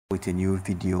With a new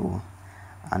video,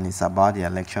 and it's about the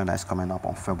election that's coming up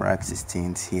on February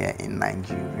 16th here in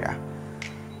Nigeria.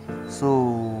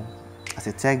 So as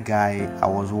a tech guy, I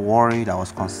was worried, I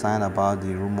was concerned about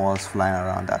the rumors flying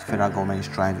around that federal government is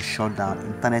trying to shut down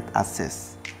internet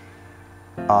access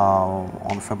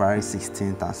on February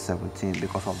 16th and 17th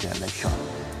because of the election.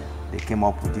 They came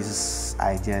up with this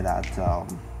idea that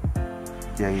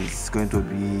there is going to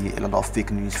be a lot of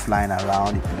fake news flying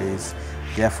around the place.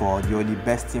 Therefore, the only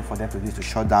best thing for them to do is to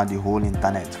shut down the whole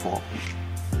internet for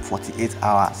 48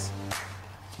 hours.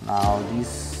 Now,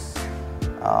 this,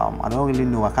 I don't really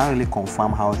know, I can't really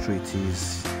confirm how true it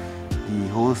is. The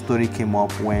whole story came up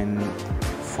when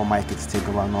former Ekiti State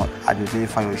Governor Adele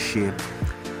Fayose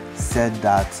said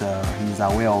that he is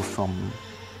aware of some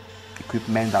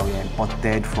equipment that were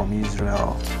imported from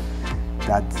Israel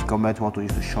that the government wants to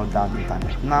use to shut down the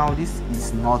internet. Now, this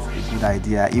is not a good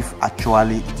idea if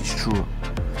actually it is true.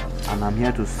 And I'm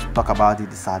here to talk about the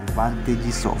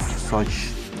disadvantages of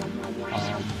such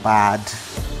bad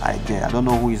idea. I don't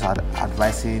know who is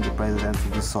advising the president to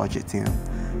do such a thing.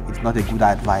 It's not a good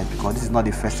advice because this is not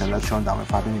the first election that we're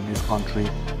having in this country.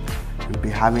 We'll be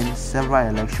having several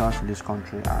elections in this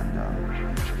country,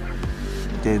 and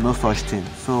there is no such thing.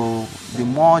 So the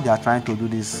more they are trying to do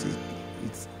this,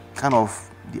 it's kind of,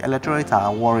 the electorate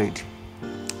are worried.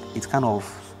 It kind of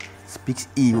speaks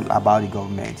ill about the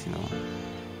government,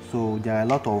 So there are a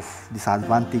lot of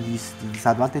disadvantages. The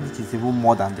disadvantages is even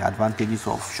more than the advantages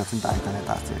of shutting down internet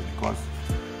access, because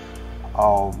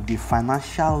the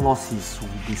financial losses will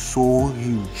be so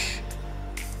huge.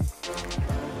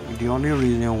 The only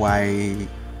reason why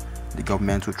the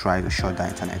government will try to shut down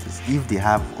internet is if they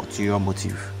have ulterior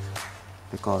motive,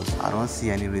 because I don't see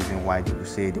any reason why they will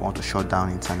say they want to shut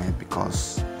down internet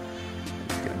because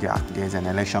there's an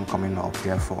election coming up.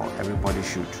 Therefore, everybody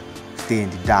should stay in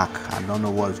the dark and don't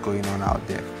know what's going on out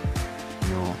there.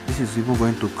 This is even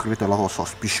going to create a lot of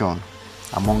suspicion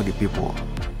among the people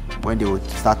when they will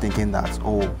start thinking that,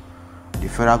 the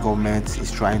federal government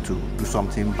is trying to do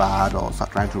something bad or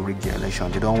trying to rig the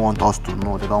election. They don't want us to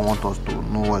know. They don't want us to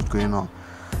know what's going on.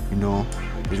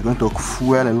 It's going to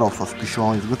fuel a lot of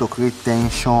suspicion. It's going to create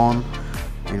tension.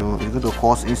 It's going to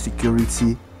cause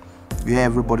insecurity where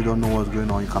everybody don't know what's going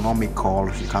on. You cannot make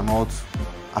calls. You cannot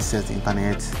access the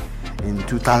internet. In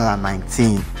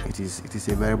 2019, it is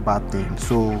a very bad thing.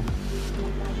 So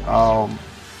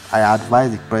I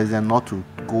advise the president not to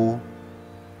go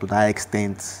to that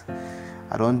extent.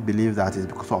 I don't believe that it's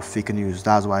because of fake news.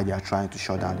 That's why they are trying to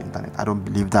shut down the internet. I don't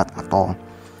believe that at all.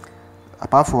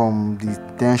 Apart from the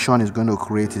tension it's going to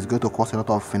create, it's going to cause a lot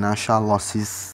of financial losses